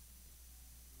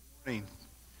Morning.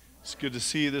 It's good to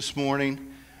see you this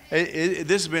morning. This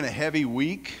has been a heavy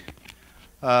week,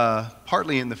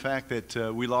 partly in the fact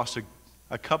that we lost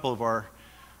a couple of our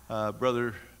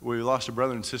we lost a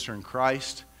brother and sister in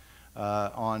Christ.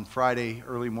 On Friday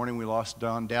early morning, we lost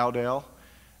Don Dowdell,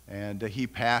 and he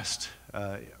passed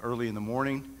early in the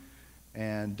morning.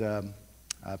 And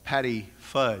Patty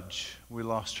Fudge, we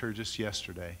lost her just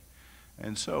yesterday.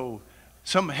 And so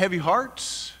some heavy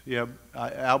hearts. Yeah,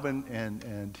 Albin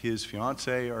and his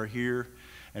fiance are here,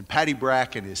 and Patty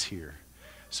Bracken is here.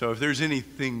 So if there's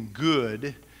anything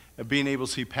good, being able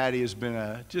to see Patty has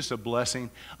been just a blessing.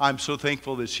 I'm so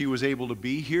thankful that she was able to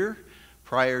be here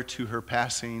prior to her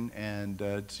passing, and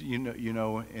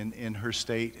in her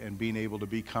state, and being able to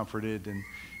be comforted and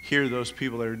hear those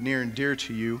people that are near and dear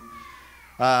to you.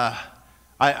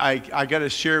 I got to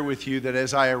share with you that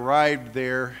as I arrived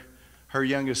there, her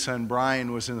youngest son,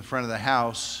 Brian, was in the front of the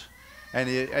house. And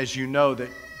as you know, that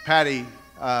Patty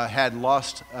had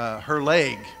lost her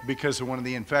leg because of one of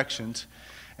the infections.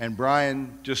 And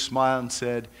Brian just smiled and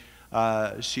said,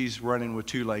 she's running with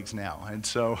two legs now. And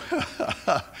so,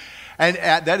 and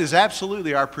that is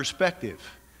absolutely our perspective.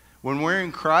 When we're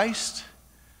in Christ,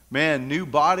 man, new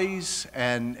bodies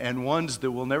and ones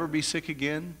that will never be sick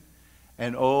again.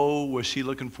 And oh, was she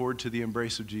looking forward to the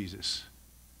embrace of Jesus.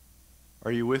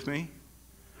 Are you with me?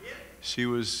 She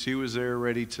was there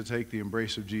ready to take the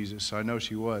embrace of Jesus. I know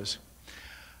she was.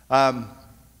 I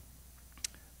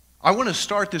want to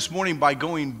start this morning by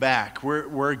going back.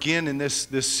 We're again in this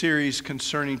series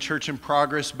concerning church in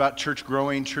progress, about church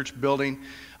growing, church building.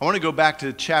 I want to go back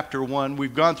to chapter 1.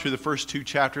 We've gone through the first two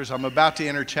chapters. I'm about to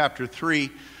enter chapter 3.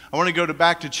 I want to go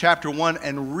back to chapter 1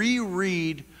 and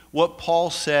reread what Paul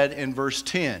said in verse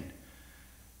 10.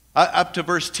 Up to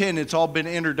verse 10, it's all been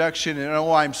introduction, and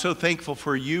I'm so thankful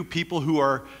for you, people who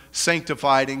are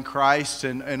sanctified in Christ,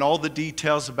 and all the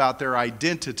details about their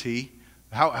identity,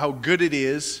 how good it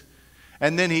is.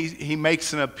 And then he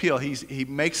makes an appeal. He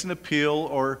makes an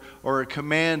appeal or a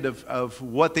command of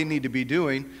what they need to be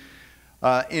doing.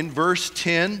 In verse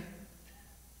 10,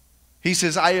 he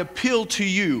says, I appeal to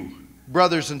you,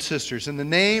 brothers and sisters, in the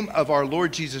name of our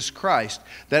Lord Jesus Christ,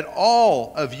 that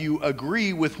all of you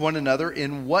agree with one another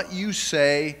in what you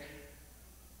say,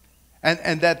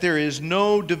 and that there is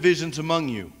no divisions among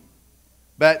you,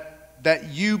 but that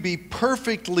you be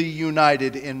perfectly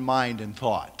united in mind and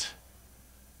thought.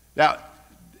 Now,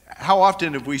 how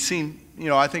often have we seen,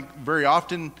 I think very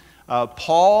often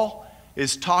Paul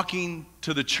is talking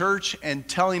to the church and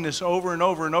telling us over and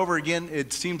over and over again,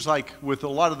 it seems like with a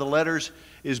lot of the letters,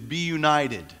 is be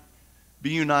united.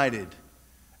 Be united.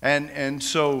 And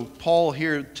so Paul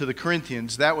here to the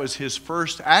Corinthians, that was his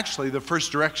the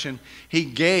first direction he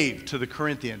gave to the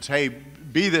Corinthians. Hey,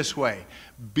 be this way.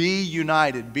 Be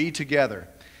united. Be together.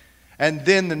 And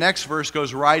then the next verse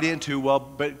goes right into,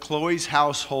 but Chloe's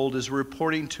household is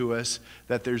reporting to us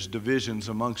that there's divisions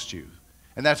amongst you.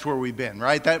 And that's where we've been,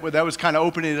 right? That was kind of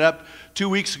opening it up 2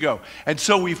 weeks ago. And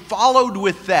so we followed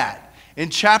with that. In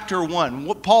chapter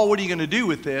 1, Paul, what are you going to do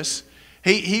with this?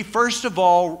 He first of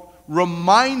all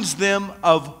reminds them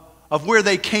of where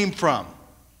they came from.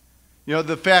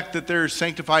 The fact that they're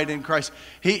sanctified in Christ.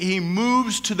 He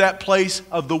moves to that place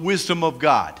of the wisdom of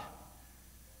God.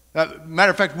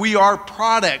 Matter of fact, we are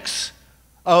products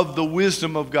of the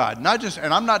wisdom of God.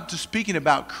 And I'm not just speaking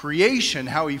about creation,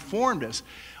 how He formed us.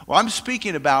 Well, I'm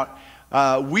speaking about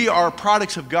we are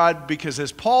products of God because,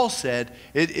 as Paul said,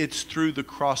 it's through the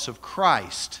cross of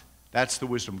Christ. That's the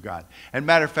wisdom of God. And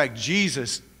matter of fact,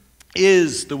 Jesus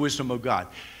is the wisdom of God.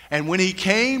 And when He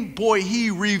came, He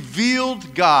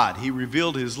revealed God. He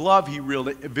revealed His love. He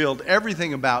revealed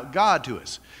everything about God to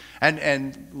us.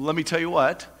 And let me tell you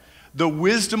what, the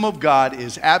wisdom of God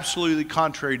is absolutely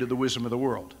contrary to the wisdom of the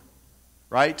world,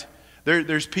 right?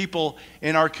 There's people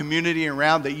in our community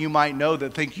around that you might know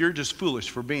that think you're just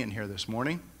foolish for being here this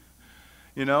morning,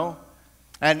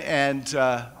 And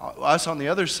us on the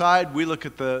other side, we look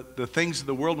at the things of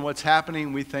the world and what's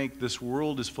happening, we think this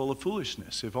world is full of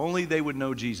foolishness. If only they would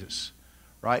know Jesus,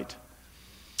 right?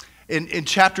 In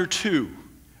chapter 2,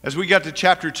 as we got to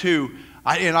chapter 2,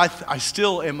 I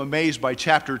still am amazed by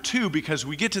chapter 2 because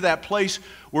we get to that place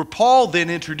where Paul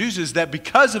then introduces that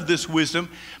because of this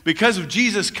wisdom, because of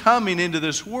Jesus coming into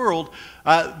this world,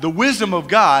 the wisdom of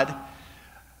God,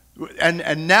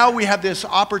 and now we have this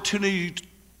opportunity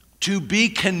to be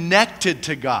connected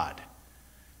to God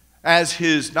as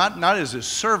His, not as His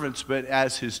servants, but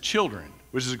as His children,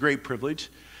 which is a great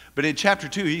privilege. But in chapter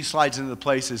 2, he slides into the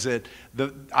places that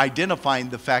identifying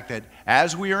the fact that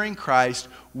as we are in Christ,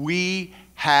 we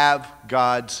have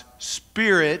God's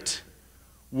Spirit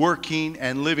working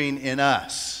and living in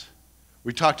us.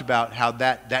 We talked about how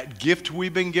that gift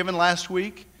we've been given last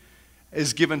week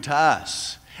is given to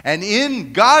us. And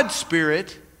in God's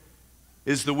Spirit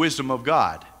is the wisdom of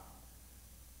God.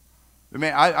 I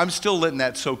mean, I'm still letting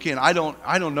that soak in. I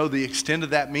don't know the extent of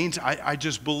that means. I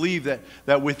just believe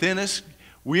that within us,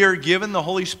 we are given the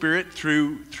Holy Spirit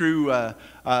through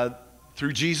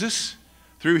Jesus,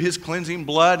 through His cleansing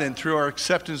blood, and through our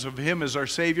acceptance of Him as our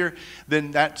Savior.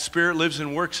 Then that Spirit lives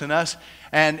and works in us,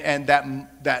 and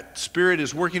that Spirit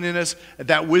is working in us,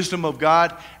 that wisdom of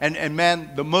God. And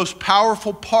man, the most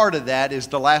powerful part of that is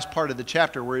the last part of the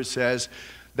chapter where it says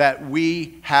that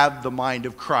we have the mind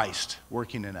of Christ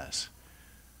working in us.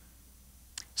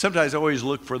 Sometimes I always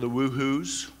look for the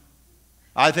woo-hoos.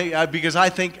 Because I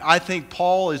think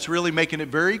Paul is really making it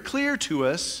very clear to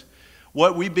us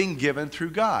what we've been given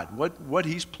through God, what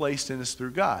He's placed in us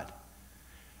through God.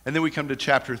 And then we come to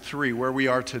chapter 3, where we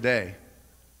are today.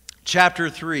 Chapter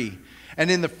 3,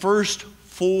 and in the first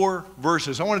 4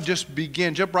 verses, I want to just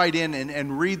jump right in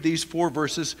and read these 4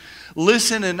 verses.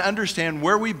 Listen and understand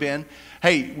where we've been.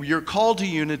 Hey, you're called to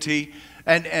unity,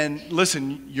 and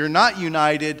listen, you're not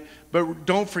united, but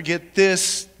don't forget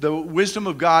this, the wisdom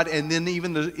of God, and then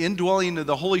even the indwelling of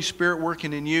the Holy Spirit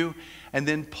working in you. And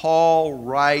then Paul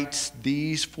writes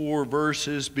these 4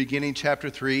 verses beginning chapter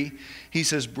 3. He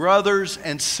says, brothers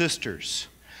and sisters,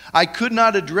 I could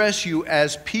not address you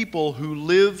as people who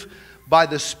live by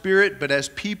the Spirit, but as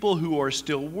people who are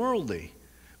still worldly,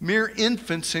 mere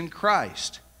infants in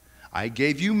Christ. I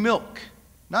gave you milk,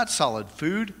 not solid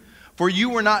food, for you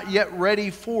were not yet ready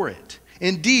for it.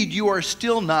 Indeed, you are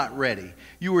still not ready.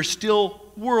 You are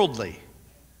still worldly.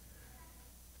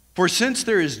 For since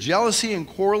there is jealousy and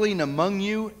quarreling among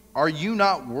you, are you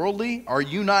not worldly? Are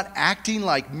you not acting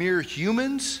like mere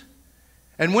humans?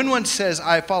 And when one says,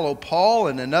 I follow Paul,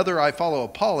 and another, I follow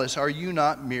Apollos, are you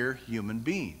not mere human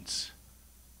beings?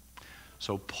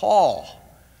 So Paul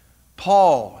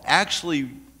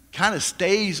actually kind of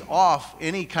stays off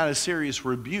any kind of serious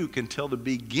rebuke until the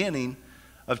beginning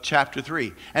of chapter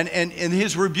 3. And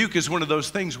his rebuke is one of those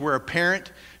things where a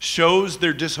parent shows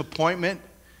their disappointment,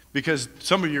 because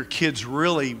some of your kids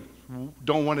really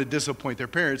don't want to disappoint their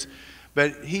parents.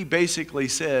 But he basically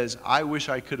says, I wish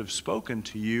I could have spoken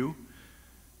to you,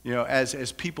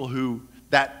 as people who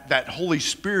that Holy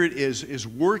Spirit is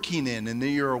working in and that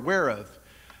you're aware of.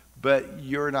 But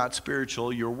you're not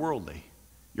spiritual, you're worldly.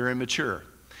 You're immature.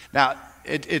 Now,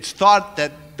 it's thought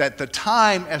that the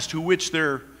time as to which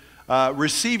they're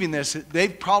receiving this,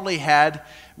 they've probably had,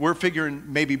 we're figuring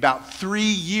maybe about 3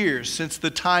 years since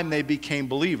the time they became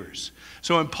believers.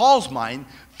 So in Paul's mind,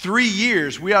 3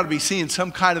 years, we ought to be seeing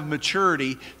some kind of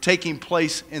maturity taking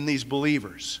place in these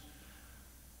believers.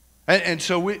 And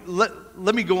so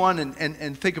let me go on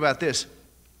and think about this.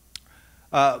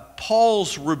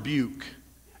 Paul's rebuke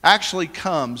actually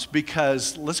comes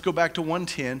because, let's go back to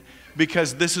 1:10,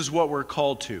 because this is what we're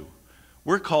called to.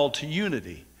 We're called to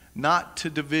unity, not to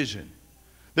division.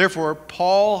 Therefore,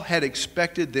 Paul had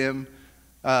expected them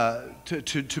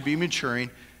to be maturing,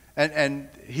 and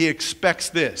he expects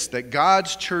this, that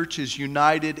God's church is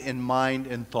united in mind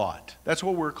and thought. That's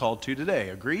what we're called to today.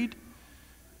 Agreed?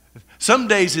 Some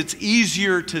days it's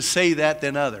easier to say that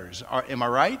than others. Am I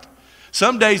right?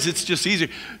 Some days it's just easier.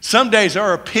 Some days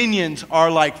our opinions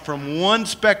are like from one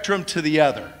spectrum to the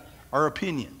other. Our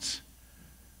opinions.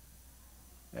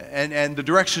 And the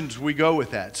directions we go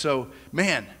with that. So,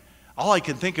 man, all I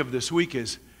can think of this week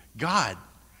is, God,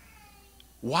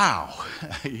 wow,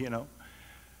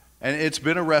 And it's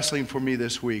been a wrestling for me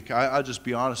this week. I'll just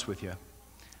be honest with you.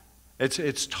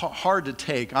 It's hard to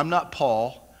take. I'm not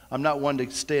Paul. I'm not one to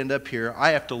stand up here. I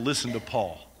have to listen to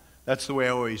Paul. That's the way I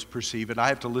always perceive it. I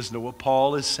have to listen to what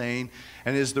Paul is saying.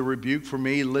 And is the rebuke for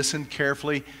me, listen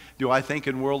carefully. Do I think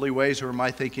in worldly ways, or am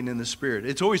I thinking in the Spirit?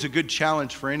 It's always a good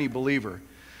challenge for any believer.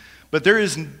 But there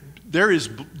is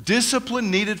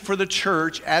discipline needed for the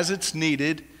church as it's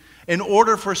needed in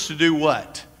order for us to do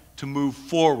what? To move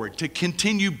forward, to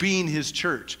continue being His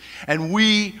church. And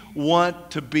we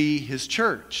want to be His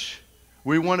church.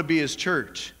 We want to be His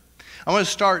church. I want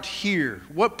to start here.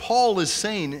 What Paul is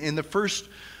saying in the first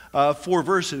 4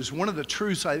 verses, one of the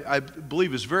truths I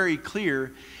believe is very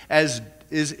clear is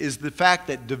the fact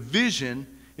that division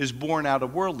is born out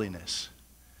of worldliness.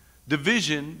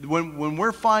 Division, when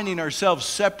we're finding ourselves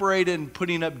separated and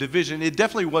putting up division, it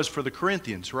definitely was for the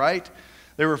Corinthians, right?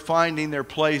 They were finding their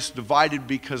place divided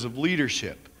because of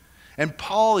leadership. And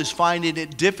Paul is finding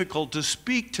it difficult to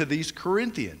speak to these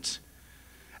Corinthians.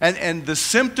 And the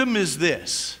symptom is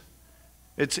this.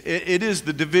 It is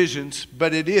the divisions,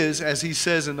 but it is, as he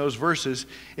says in those verses,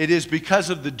 it is because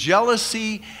of the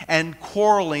jealousy and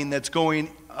quarreling that's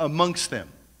going amongst them.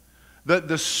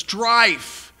 the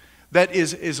strife that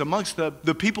is amongst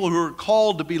the people who are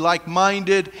called to be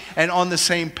like-minded and on the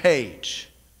same page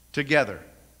together.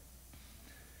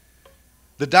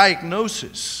 The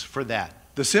diagnosis for that,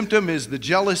 the symptom is the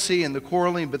jealousy and the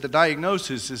quarreling, but the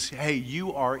diagnosis is, hey,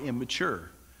 you are immature.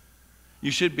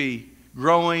 You should be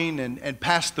growing and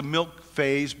past the milk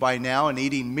phase by now and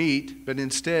eating meat, but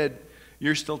instead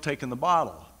you're still taking the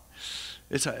bottle.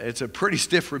 It's a pretty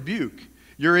stiff rebuke.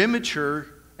 You're immature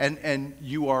and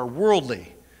you are worldly.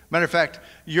 Matter of fact,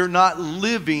 you're not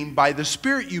living by the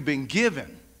Spirit you've been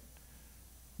given,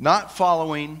 not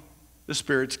following the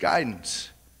Spirit's guidance.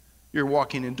 You're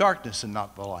walking in darkness and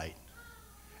not the light.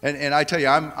 And I tell you,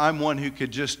 I'm one who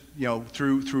could just,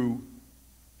 through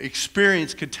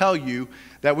experience could tell you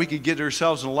that we could get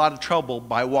ourselves in a lot of trouble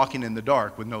by walking in the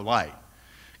dark with no light.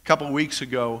 A couple of weeks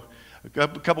ago,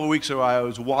 I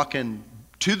was walking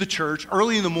to the church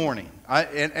early in the morning.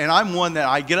 I'm one that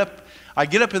I get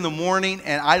up in the morning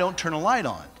and I don't turn a light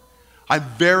on. I'm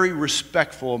very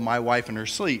respectful of my wife and her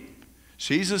sleep.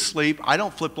 She's asleep. I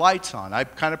don't flip lights on. I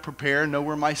kind of prepare, know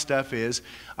where my stuff is.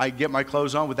 I get my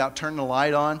clothes on without turning the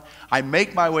light on. I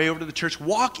make my way over to the church,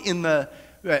 walk in the,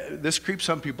 this creeps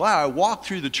some people out. I walk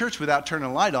through the church without turning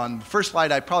the light on. The first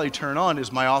light I probably turn on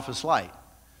is my office light,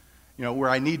 where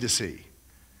I need to see.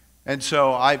 And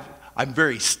so I'm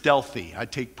very stealthy. I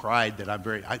take pride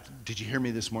that did you hear me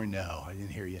this morning? No, I didn't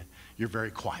hear you. You're very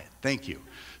quiet. Thank you.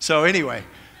 So anyway,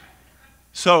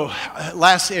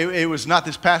 it was not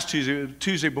this past Tuesday, it was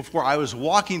Tuesday before, I was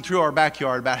walking through our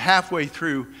backyard. About halfway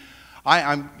through,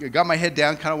 I got my head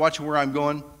down, kind of watching where I'm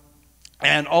going,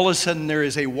 and all of a sudden there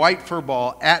is a white fur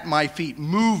ball at my feet,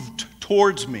 moved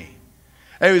towards me.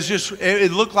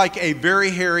 It looked like a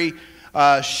very hairy,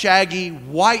 shaggy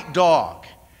white dog,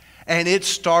 and it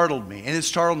startled me, and it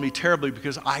startled me terribly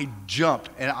because I jumped,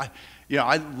 and I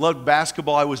loved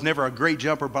basketball. I was never a great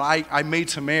jumper, but I made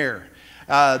some air.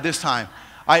 This time,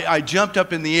 I jumped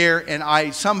up in the air and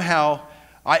I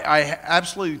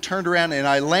absolutely turned around and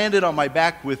I landed on my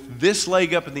back with this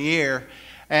leg up in the air,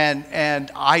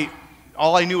 and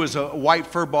all I knew was a white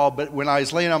fur ball. But when I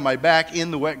was laying on my back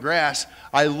in the wet grass,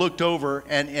 I looked over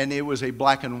and it was a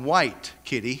black and white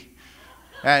kitty,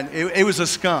 and it was a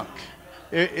skunk.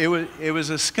 It was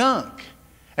a skunk.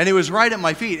 And it was right at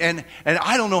my feet, and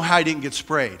I don't know how I didn't get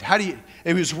sprayed.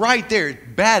 It was right there,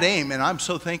 bad aim, and I'm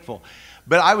so thankful.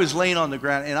 But I was laying on the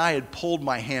ground, and I had pulled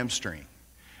my hamstring.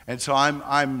 And so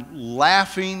I'm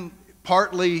laughing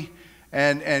partly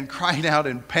and crying out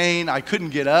in pain. I couldn't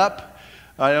get up.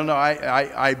 I don't know,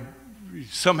 I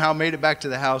somehow made it back to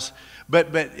the house.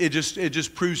 But it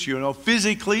just proves to you,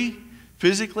 physically,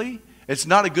 it's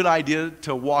not a good idea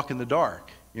to walk in the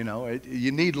dark.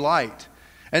 You need light.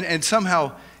 And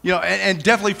somehow, and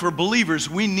definitely for believers,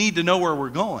 we need to know where we're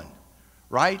going,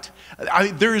 right?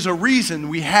 There is a reason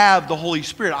we have the Holy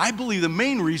Spirit. I believe the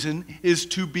main reason is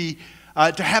to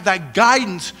have that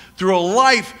guidance through a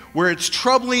life where it's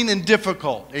troubling and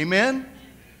difficult. Amen?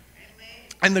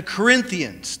 And the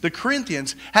Corinthians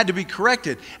had to be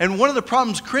corrected. And one of the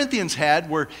problems Corinthians had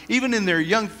were, even in their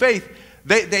young faith,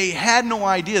 they had no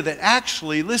idea that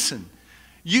actually, listen,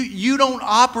 you don't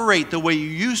operate the way you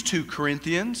used to,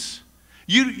 Corinthians.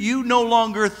 You no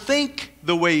longer think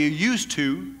the way you used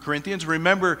to, Corinthians.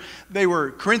 Remember,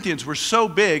 Corinthians were so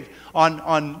big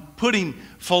on putting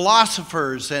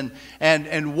philosophers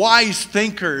and wise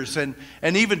thinkers and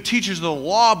even teachers of the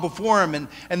law before them,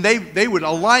 and they would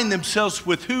align themselves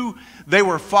with who they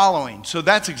were following. So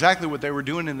that's exactly what they were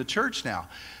doing in the church now.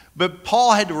 But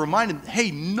Paul had to remind them,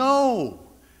 hey, no,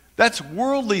 that's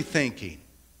worldly thinking.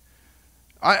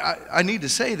 I need to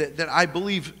say that I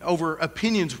believe over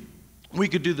opinions we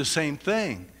could do the same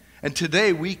thing. And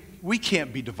today we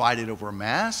can't be divided over a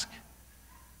mask.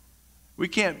 We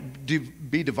can't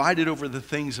be divided over the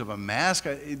things of a mask.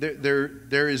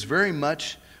 There is very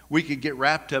much we could get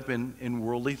wrapped up in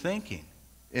worldly thinking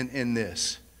in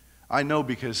this. I know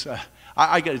because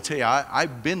I got to tell you,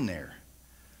 I've been there.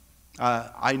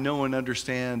 I know and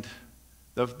understand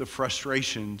the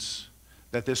frustrations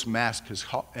that this mask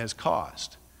has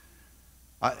caused.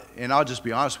 And I'll just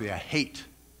be honest with you, I hate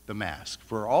the mask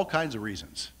for all kinds of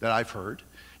reasons that I've heard.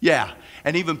 Yeah,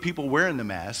 and even people wearing the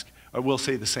mask will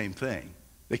say the same thing.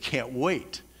 They can't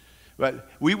wait. But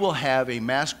we will have a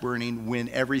mask burning when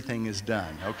everything is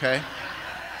done, okay?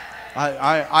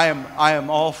 I am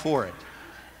all for it.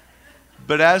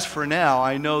 But as for now,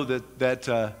 I know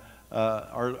that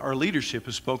our leadership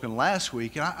has spoken last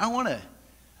week, and I want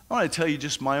to tell you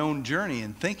just my own journey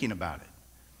in thinking about it.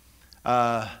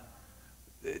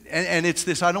 And it's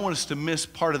this, I don't want us to miss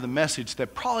part of the message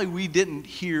that probably we didn't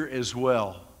hear as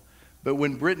well But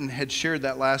when Britton had shared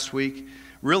that last week,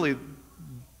 really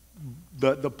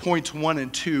the points 1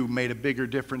 and 2 made a bigger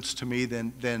difference to me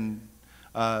than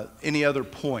any other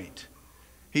point.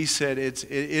 He said it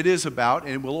is about,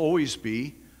 and it will always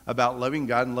be, about loving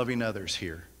God and loving others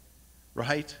here.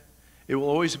 Right? It will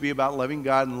always be about loving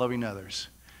God and loving others.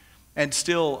 And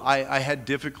still, I had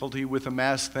difficulty with the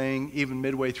mask thing, even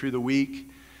midway through the week.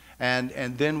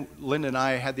 And then Linda and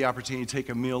I had the opportunity to take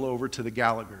a meal over to the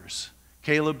Gallaghers.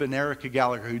 Caleb and Erica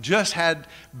Gallagher, who just had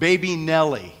baby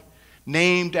Nellie,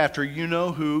 named after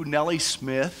you-know-who, Nellie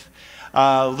Smith.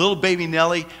 Little baby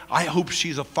Nellie, I hope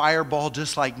she's a fireball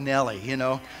just like Nellie, you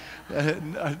know.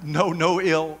 No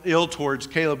ill towards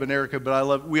Caleb and Erica,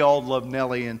 but we all love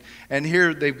Nellie. And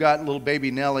here they've got little baby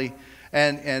Nellie.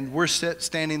 And we're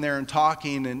standing there and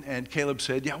talking, and Caleb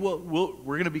said, yeah, we're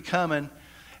going to be coming.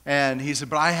 And he said,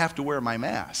 but I have to wear my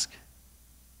mask.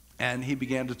 And he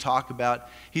began to talk about,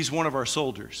 he's one of our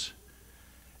soldiers.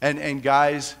 And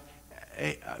guys,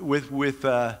 with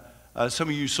some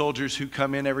of you soldiers who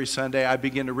come in every Sunday, I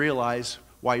begin to realize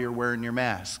why you're wearing your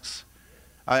masks.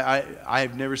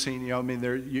 I've never seen,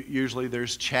 usually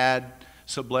there's Chad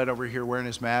Sublette over here wearing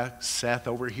his mask, Seth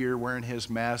over here wearing his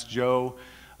mask, Joe,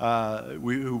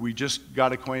 who we just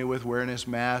got acquainted with wearing his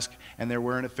mask, and they're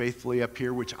wearing it faithfully up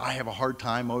here, which I have a hard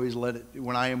time always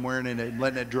when I am wearing it and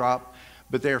letting it drop,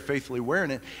 but they're faithfully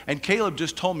wearing it. And Caleb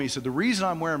just told me, he said, the reason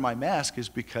I'm wearing my mask is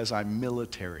because I'm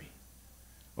military,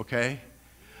 okay?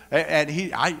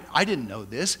 And I didn't know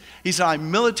this. He said, I'm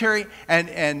military,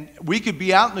 and we could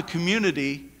be out in the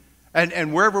community,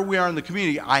 and wherever we are in the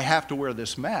community, I have to wear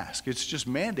this mask. It's just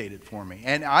mandated for me.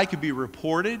 And I could be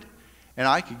reported, and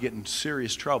I could get in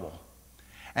serious trouble.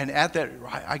 And at that,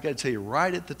 I got to tell you,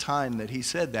 right at the time that he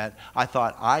said that, I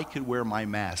thought I could wear my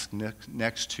mask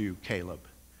next to Caleb.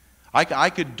 I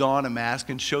could don a mask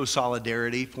and show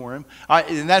solidarity for him.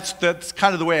 And that's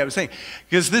kind of the way I was saying.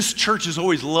 Because this church has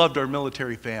always loved our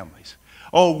military families.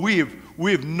 Oh, we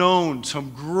have known some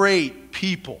great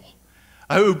people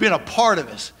who've been a part of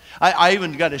us. I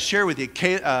even got to share with you,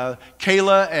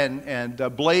 Kayla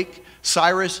and Blake,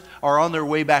 Cyrus are on their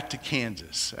way back to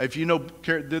Kansas. If you know,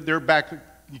 they're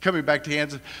coming back to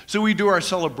Kansas. So we do our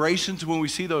celebrations when we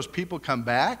see those people come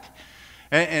back.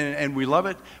 And we love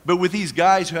it. But with these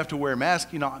guys who have to wear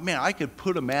masks, I could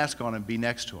put a mask on and be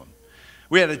next to them.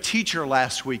 We had a teacher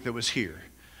last week that was here.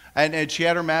 And she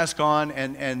had her mask on,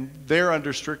 and they're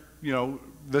under strict,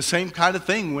 the same kind of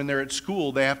thing when they're at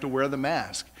school. They have to wear the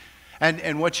mask.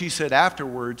 And what she said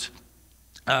afterwards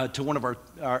to one of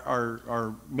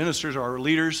our ministers, our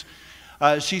leaders,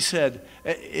 she said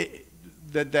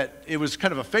that it was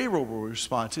kind of a favorable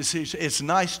response. It's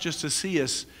nice just to see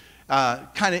us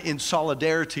kind of in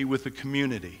solidarity with the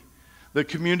community. The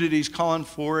community's calling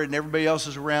for it, and everybody else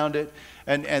is around it,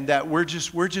 and that we're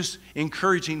just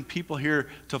encouraging people here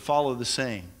to follow the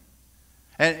same.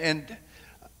 And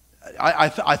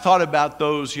I thought about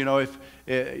those.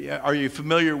 Are you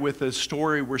familiar with a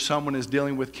story where someone is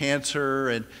dealing with cancer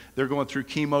and they're going through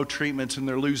chemo treatments and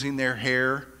they're losing their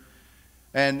hair,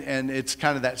 and it's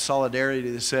kind of that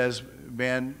solidarity that says,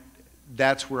 man,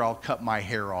 that's where I'll cut my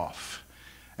hair off.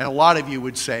 And a lot of you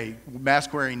would say,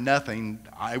 mask wearing nothing,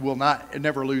 I will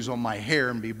never lose on my hair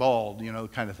and be bald,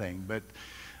 kind of thing.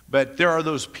 But there are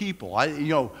those people.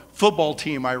 Football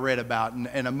team I read about,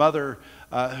 and a mother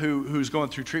who's going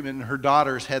through treatment, and her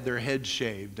daughters had their heads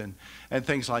shaved and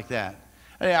things like that.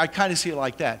 I kind of see it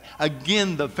like that.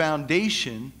 Again, the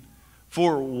foundation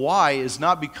for why is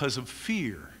not because of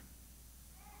fear.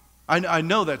 I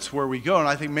know that's where we go, and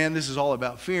I think, man, this is all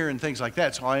about fear and things like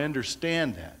that, so I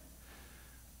understand that.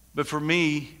 But for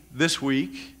me, this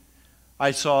week,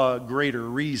 I saw a greater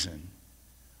reason.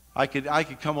 I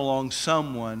could come along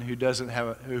someone who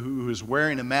who is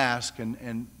wearing a mask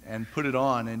and put it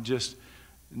on and just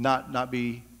not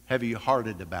be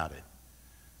heavy-hearted about it.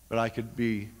 But I could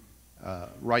be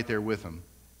right there with them.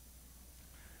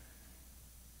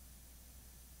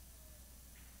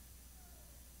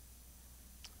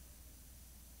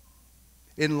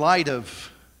 In light of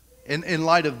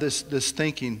this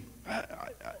thinking,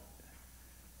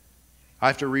 I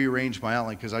have to rearrange my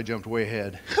outline because I jumped way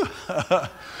ahead.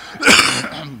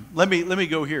 Let me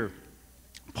go here.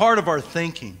 Part of our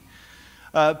thinking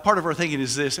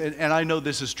is this, and I know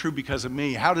this is true because of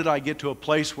me. How did I get to a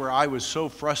place where I was so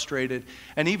frustrated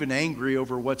and even angry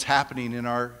over what's happening in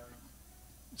our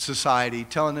society,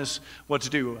 telling us what to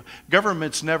do?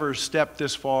 Government's never stepped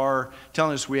this far,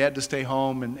 telling us we had to stay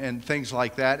home and things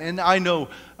like that. And I know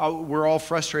we're all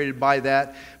frustrated by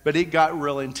that, but it got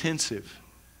real intensive.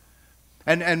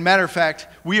 And matter of fact,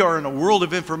 we are in a world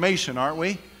of information, aren't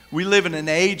we? We live in an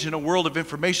age and a world of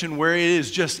information where it is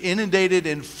just inundated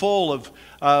and full of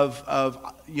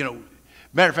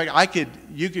matter of fact,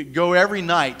 you could go every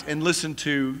night and listen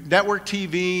to network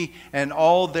TV and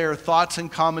all their thoughts and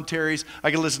commentaries.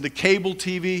 I could listen to cable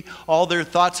TV, all their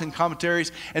thoughts and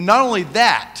commentaries. And not only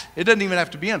that, it doesn't even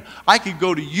have to be on. I could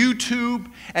go to YouTube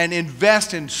and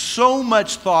invest in so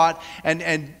much thought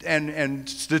and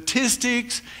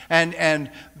statistics and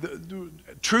the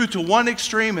truth to one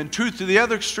extreme and truth to the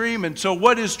other extreme, and so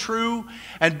what is true,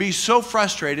 and be so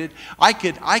frustrated. I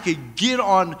could get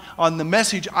on the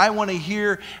message I want to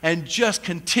hear and just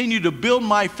continue to build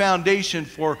my foundation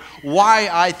for why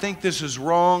I think this is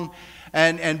wrong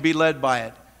and be led by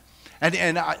it.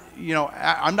 And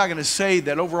I'm not going to say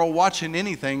that overall watching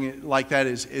anything like that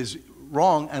is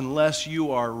wrong unless you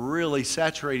are really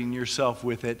saturating yourself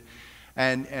with it.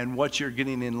 And what you're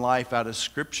getting in life out of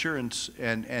Scripture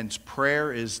and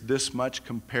prayer is this much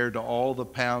compared to all the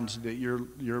pounds that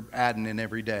you're adding in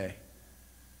every day.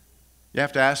 You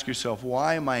have to ask yourself,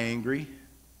 why am I angry?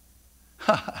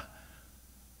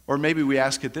 Or maybe we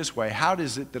ask it this way: how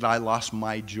is it that I lost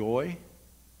my joy?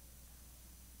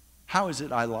 How is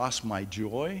it I lost my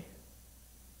joy?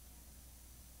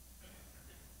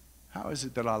 How is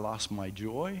it that I lost my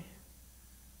joy?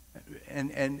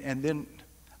 And then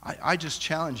I just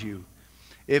challenge you,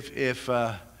 if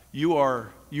you are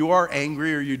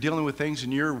angry or you're dealing with things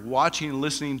and you're watching and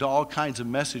listening to all kinds of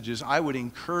messages, I would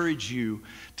encourage you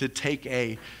to take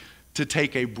a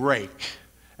break.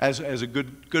 As a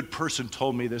good person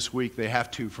told me this week, they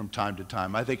have to from time to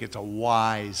time. I think it's a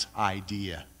wise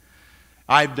idea.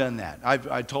 I've done that.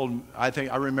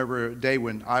 I remember a day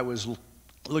when I was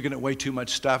looking at way too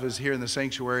much stuff. I was here in the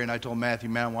sanctuary, and I told Matthew,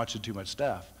 "Man, I'm watching too much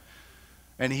stuff."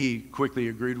 And he quickly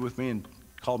agreed with me and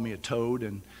called me a toad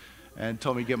and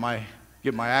told me to get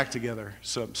my act together,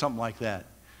 so something like that.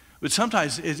 But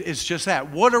sometimes it's just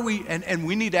that. What are we, and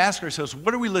we need to ask ourselves,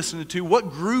 what are we listening to? What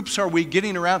groups are we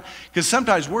getting around? Because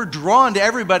sometimes we're drawn to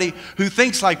everybody who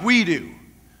thinks like we do.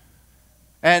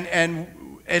 And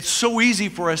it's so easy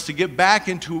for us to get back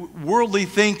into worldly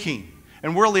thinking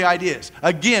and worldly ideas.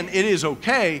 Again, it is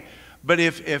okay. But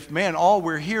if man, all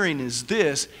we're hearing is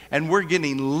this, and we're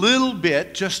getting little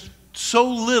bit, just so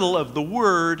little of the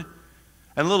Word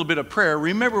and a little bit of prayer,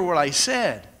 remember what I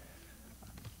said.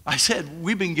 I said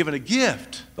we've been given a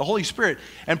gift, the Holy Spirit.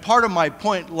 And part of my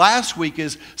point last week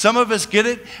is some of us get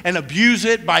it and abuse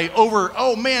it by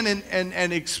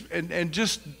and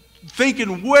just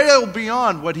thinking well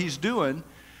beyond what He's doing.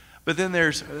 But then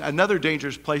there's another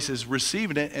dangerous place is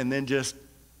receiving it and then just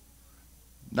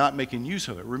not making use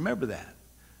of it. Remember that.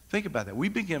 Think about that.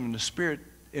 We've been given the Spirit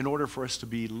in order for us to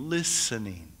be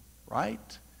listening,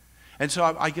 right? And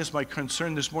so I guess my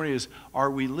concern this morning is, are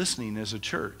we listening as a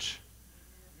church?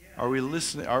 Are we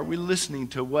listening? Are we listening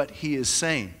to what He is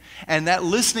saying? And that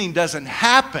listening doesn't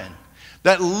happen.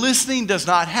 That listening does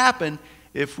not happen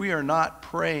if we are not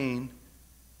praying,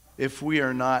 if we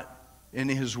are not in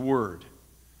His Word.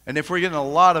 And if we're getting a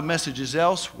lot of messages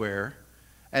elsewhere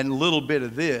and a little bit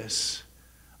of this,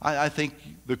 I think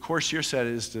the course you're set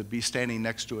is to be standing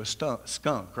next to a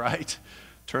skunk, right?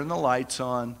 Turn the lights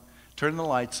on,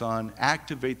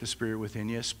 activate the Spirit within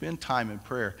you, spend time in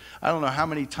prayer. I don't know how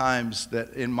many times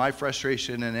that in my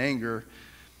frustration and anger,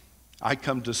 I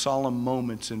come to solemn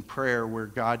moments in prayer where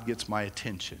God gets my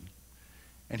attention.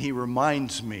 And He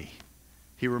reminds me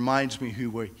of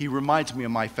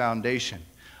my foundation.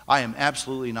 I am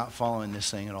absolutely not following this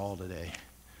thing at all today.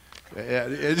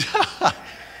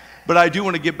 But I do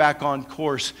want to get back on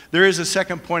course. There is a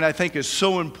second point I think is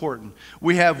so important.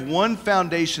 We have one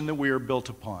foundation that we are built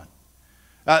upon.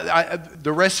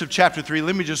 The rest of chapter 3,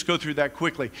 let me just go through that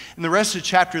quickly. In the rest of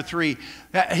chapter 3,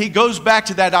 he goes back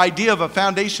to that idea of a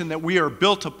foundation that we are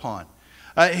built upon.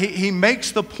 He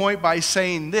makes the point by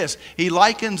saying this. He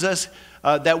likens us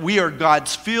that we are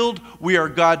God's field, we are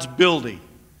God's building.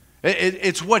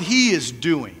 It's what He is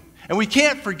doing. And we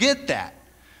can't forget that.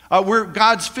 We're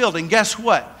God's field. And guess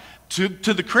what? To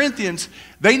the Corinthians,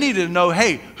 they needed to know,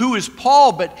 hey, who is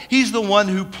Paul? But he's the one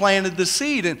who planted the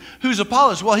seed. And who's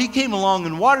Apollos? Well, he came along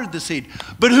and watered the seed.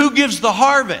 But who gives the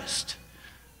harvest?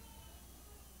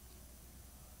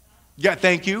 Yeah,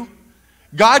 thank you.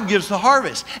 God gives the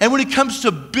harvest. And when it comes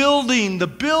to building the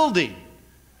building,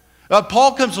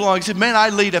 Paul comes along and said, man, I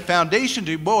laid a foundation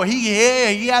to you. Boy,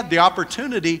 he had the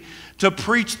opportunity to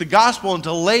preach the gospel and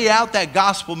to lay out that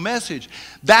gospel message.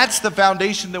 That's the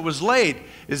foundation that was laid.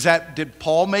 Did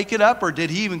Paul make it up, or did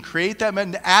he even create that?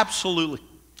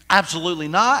 Absolutely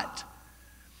not.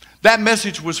 That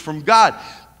message was from God.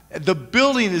 The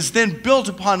building is then built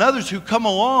upon others who come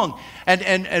along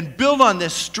and build on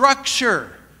this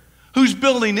structure. Whose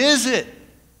building is it?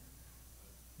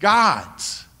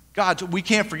 God's. God's. We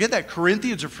can't forget that.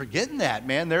 Corinthians are forgetting that,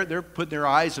 man. They're putting their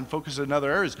eyes and focus in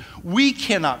other areas. We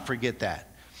cannot forget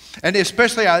that. And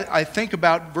especially I think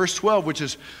about verse 12, which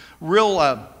is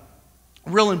real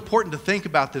important to think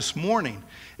about this morning,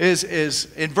 is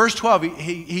in verse 12,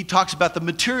 he talks about the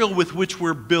material with which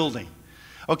we're building.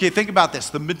 Okay, think about this.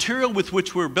 The material with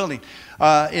which we're building.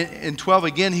 In 12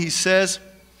 again, he says,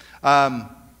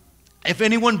 if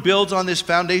anyone builds on this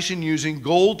foundation using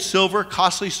gold, silver,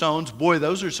 costly stones, boy,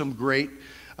 those are some great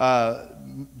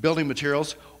building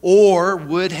materials, or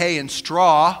wood, hay, and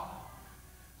straw.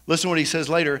 Listen to what he says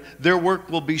later. Their work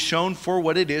will be shown for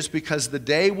what it is, because the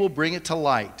day will bring it to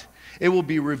light. It will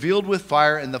be revealed with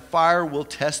fire, and the fire will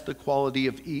test the quality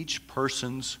of each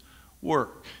person's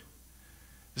work.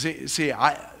 See,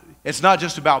 it's not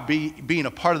just about being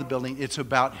a part of the building. It's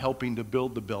about helping to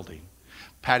build the building.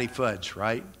 Patty Fudge,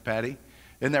 right? Patty?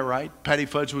 Isn't that right? Patty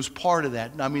Fudge was part of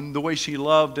that. I mean, the way she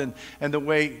loved and the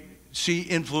way she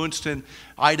influenced, and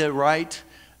Ida Wright,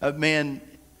 man,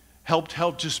 helped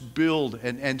just build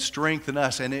and strengthen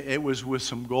us. And it was with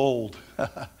some gold.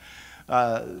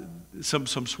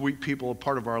 Some sweet people a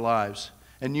part of our lives.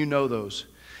 And you know those.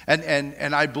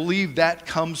 And I believe that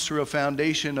comes through a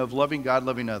foundation of loving God,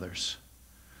 loving others.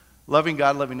 Loving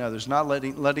God, loving others. Not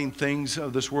letting things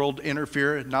of this world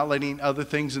interfere. Not letting other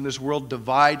things in this world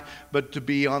divide. But to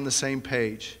be on the same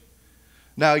page.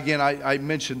 Now again, I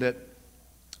mentioned that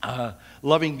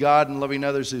loving God and loving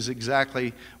others is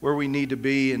exactly where we need to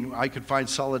be, and I could find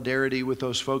solidarity with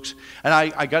those folks. And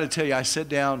I got to tell you, I sit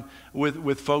down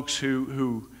with folks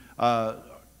who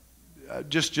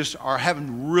just are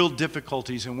having real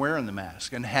difficulties in wearing the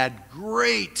mask, and had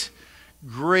great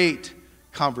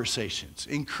conversations,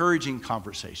 encouraging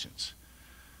conversations.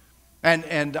 And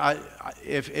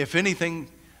if anything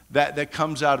that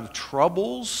comes out of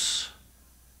troubles,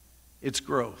 it's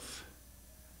growth.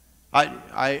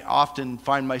 I often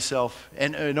find myself,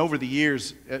 and over the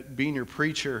years, being your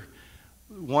preacher,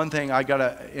 one thing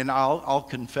I'll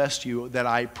confess to you that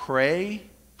I pray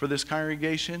for this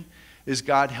congregation is,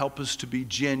 God, help us to be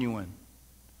genuine.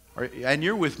 And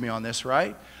you're with me on this,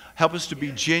 right? Help us to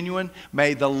be genuine.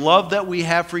 May the love that we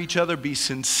have for each other be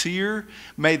sincere.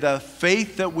 May the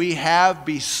faith that we have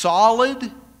be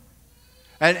solid.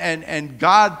 And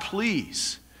God,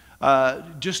 please,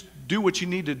 just do what you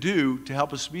need to do to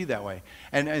help us be that way.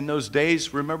 And in those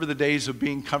days, remember the days of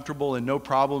being comfortable and no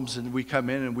problems, and we come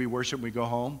in and we worship and we go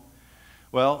home?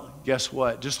 Well, guess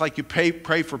what? Just like you pray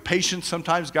for patience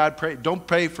sometimes, don't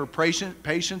pray for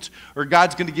patience, or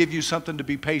God's going to give you something to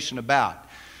be patient about.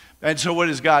 And so what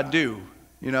does God do?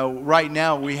 You know, right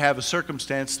now we have a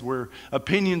circumstance where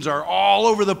opinions are all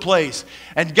over the place.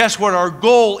 And guess what our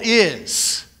goal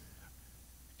is?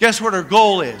 Guess what our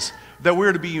goal is? That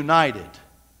we're to be united.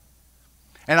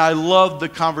 And I love the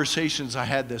conversations I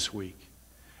had this week.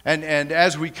 And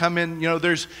as we come in, you know,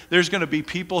 there's going to be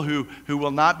people who will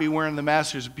not be wearing the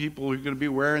mask. There's people who are going to be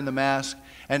wearing the mask.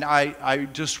 And I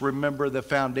just remember the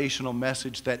foundational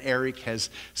message that Eric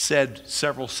has said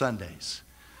several Sundays.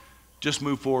 Just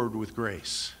move forward with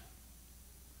grace.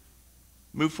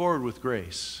 Move forward with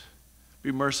grace.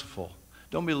 Be merciful.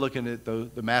 Don't be looking at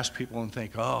the masked people and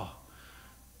think, oh,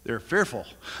 they're fearful.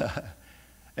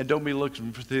 And don't be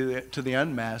looking to the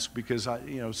unmasked, because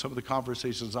some of the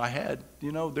conversations I had,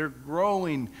 they're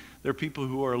growing. They're people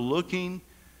who are looking.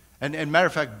 And matter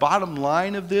of fact, the bottom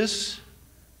line of this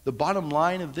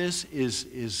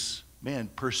is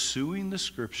pursuing the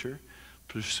Scripture,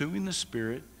 pursuing the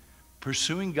Spirit,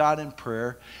 pursuing God in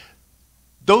prayer.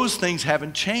 Those things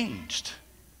haven't changed,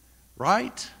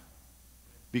 right?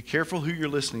 Be careful who you're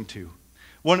listening to.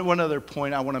 One other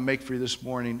point I want to make for you this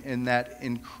morning, in that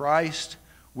in Christ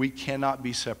we cannot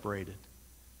be separated.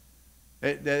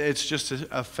 It's just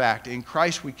a fact. In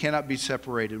Christ we cannot be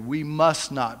separated. We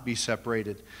must not be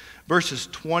separated. Verses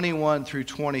 21 through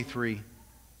 23.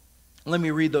 Let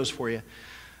me read those for you.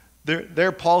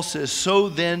 There Paul says, so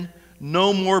then,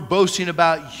 no more boasting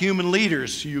about human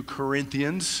leaders, you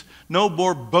Corinthians. No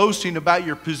more boasting about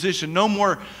your position. No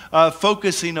more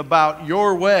focusing about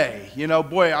your way.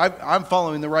 I'm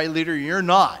following the right leader, you're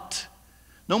not.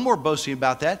 No more boasting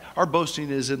about that. Our boasting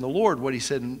is in the Lord, what he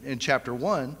said in chapter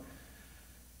 1.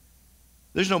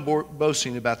 There's no more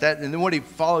boasting about that. And then what he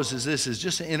follows is this, is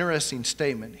just an interesting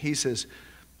statement. He says,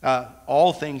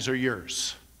 all things are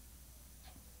yours.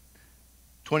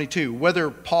 22, whether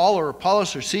Paul or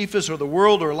Apollos or Cephas or the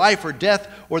world or life or death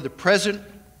or the present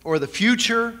or the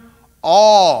future,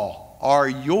 all are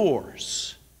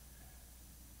yours.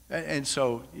 And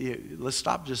so let's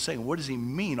stop just saying, what does he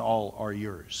mean all are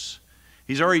yours?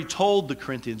 He's already told the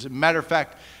Corinthians. As a matter of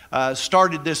fact,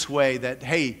 started this way that,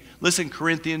 hey, listen,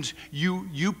 Corinthians,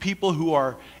 you people who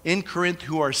are in Corinth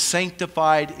who are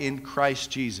sanctified in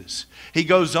Christ Jesus. He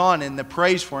goes on in the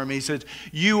praise for him. He says,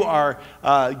 you are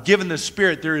given the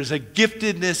Spirit. There is a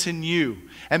giftedness in you.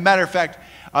 And matter of fact,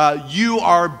 you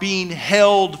are being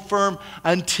held firm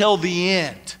until the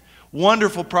end.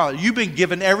 Wonderful promise. You've been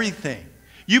given everything.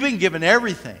 You've been given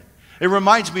everything. It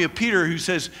reminds me of Peter who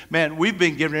says, man, we've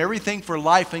been given everything for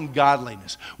life and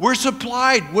godliness. We're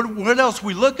supplied. What else are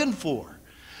we looking for?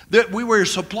 That we were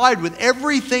supplied with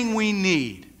everything we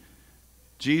need.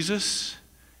 Jesus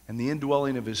and the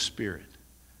indwelling of His Spirit.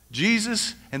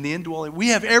 Jesus and the indwelling. We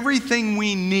have everything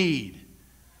we need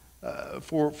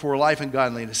for life and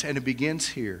godliness. And it begins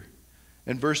here.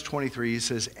 In verse 23, he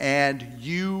says, and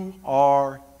you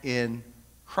are in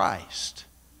Christ.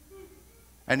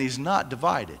 And He's not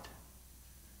divided.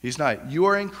 He's not. You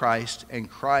are in Christ, and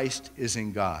Christ is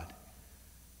in God.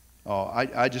 Oh,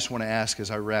 I just want to ask as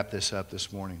I wrap this up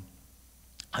this morning.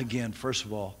 Again, first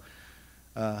of all,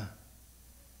 and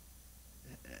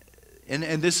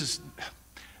this is,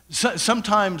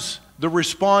 sometimes the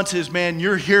response is, man,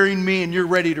 you're hearing me and you're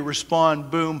ready to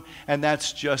respond, boom, and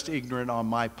that's just ignorant on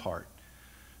my part.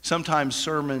 Sometimes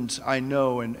sermons, I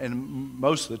know, and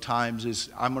most of the times is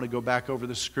I'm going to go back over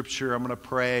the scripture, I'm going to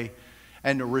pray,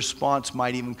 and the response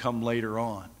might even come later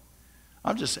on.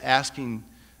 I'm just asking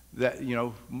that,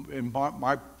 and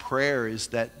my prayer is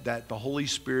that the Holy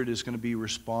Spirit is going to be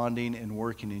responding and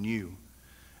working in you.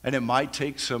 And it might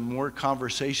take some more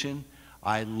conversation.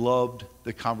 I loved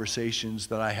the conversations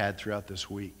that I had throughout this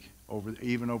week,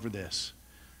 even over this.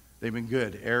 They've been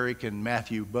good. Eric and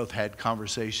Matthew both had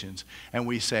conversations, and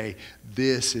we say,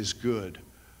 this is good.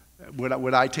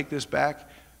 Would I take this back?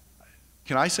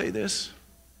 Can I say this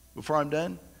before I'm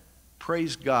done?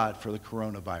 Praise God for the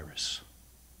coronavirus.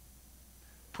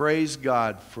 Praise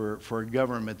God for a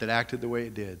government that acted the way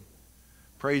it did.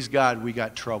 Praise God we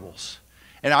got troubles.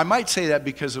 And I might say that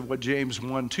because of what James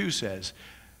 1:2 says.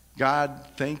 God,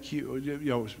 thank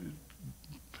you.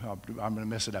 I'm going to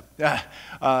mess it up.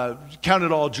 Count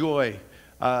it all joy,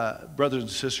 brothers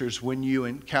and sisters, when you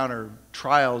encounter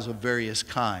trials of various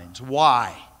kinds.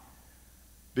 Why?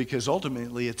 Because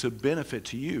ultimately it's a benefit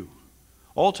to you.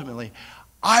 Ultimately,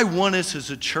 I want us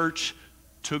as a church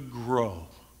to grow.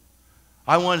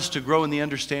 I want us to grow in the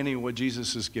understanding of what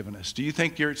Jesus has given us. Do you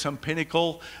think you're at some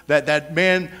pinnacle that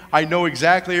man, I know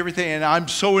exactly everything and I'm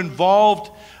so involved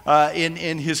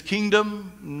in His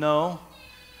kingdom? No.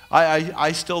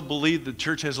 I still believe the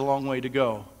church has a long way to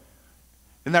go.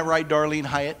 Isn't that right, Darlene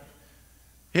Hyatt?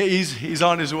 He's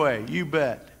on his way. You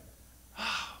bet.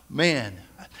 Man,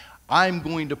 I'm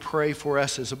going to pray for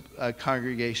us as a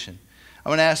congregation. I'm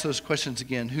going to ask those questions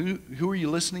again. Who are you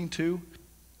listening to?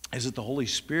 Is it the Holy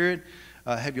Spirit?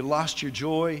 Have you lost your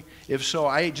joy? If so,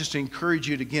 I just encourage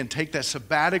you to, again, take that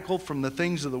sabbatical from the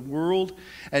things of the world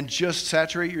and just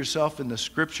saturate yourself in the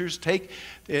Scriptures.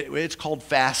 It's called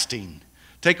fasting.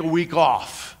 Take a week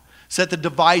off. Set the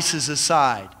devices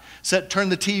aside. Turn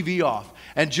the TV off.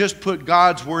 And just put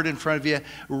God's Word in front of you.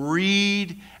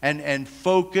 Read and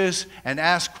focus and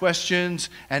ask questions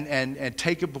and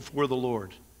take it before the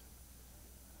Lord.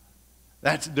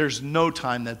 There's no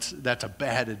time that's a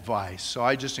bad advice. So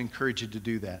I just encourage you to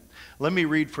do that. Let me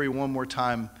read for you one more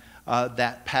time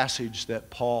that passage that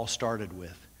Paul started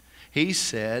with. He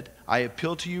said, I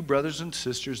appeal to you, brothers and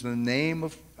sisters, in the name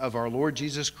of our Lord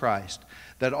Jesus Christ,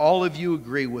 that all of you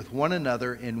agree with one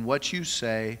another in what you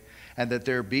say, and that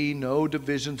there be no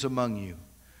divisions among you,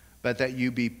 but that you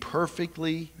be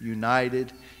perfectly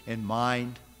united in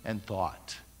mind and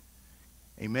thought.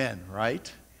 Amen,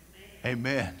 right?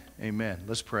 Amen. Amen.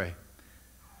 Let's pray.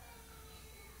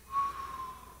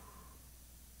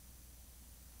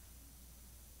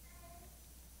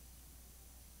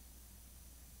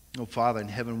 Oh, Father in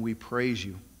heaven, we praise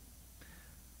you.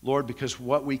 Lord, because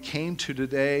what we came to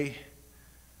today,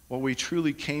 what we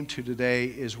truly came to today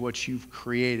is what you've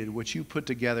created, what you put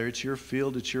together. It's your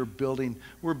field, it's your building.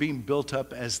 We're being built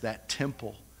up as that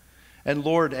temple. And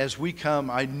Lord, as we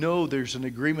come, I know there's an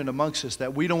agreement amongst us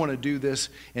that we don't want to do this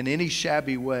in any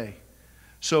shabby way.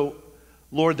 So,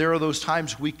 Lord, there are those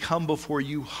times we come before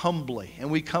you humbly, and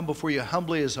we come before you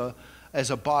humbly as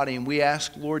a body, and we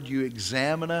ask, Lord, you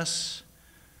examine us,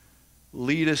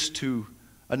 lead us to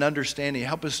an understanding,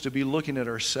 help us to be looking at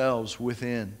ourselves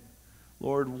within.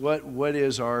 Lord, what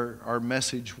is our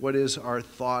message? What is our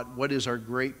thought? What is our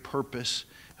great purpose?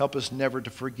 Help us never to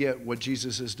forget what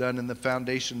Jesus has done in the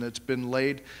foundation that's been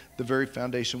laid, the very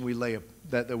foundation we lay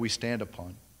that we stand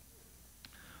upon.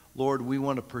 Lord, we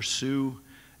want to pursue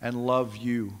and love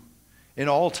you in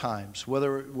all times,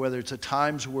 whether it's at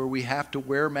times where we have to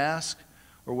wear masks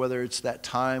or whether it's that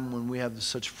time when we have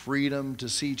such freedom to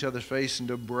see each other's face and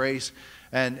to embrace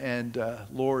and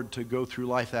Lord, to go through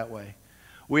life that way.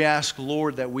 We ask,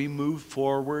 Lord, that we move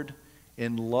forward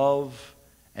in love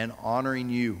and honoring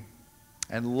you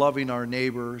and loving our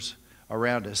neighbors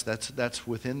around us. That's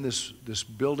within this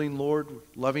building, Lord,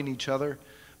 loving each other,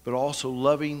 but also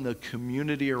loving the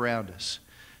community around us.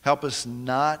 Help us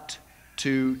not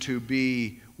to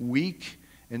be weak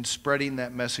in spreading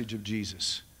that message of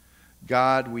Jesus.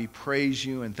 God, we praise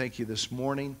you and thank you this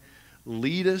morning.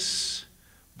 Lead us,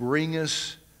 bring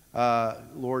us,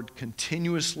 Lord,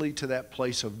 continuously to that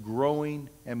place of growing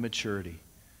and maturity.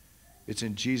 It's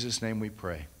in Jesus' name we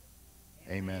pray.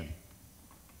 Amen.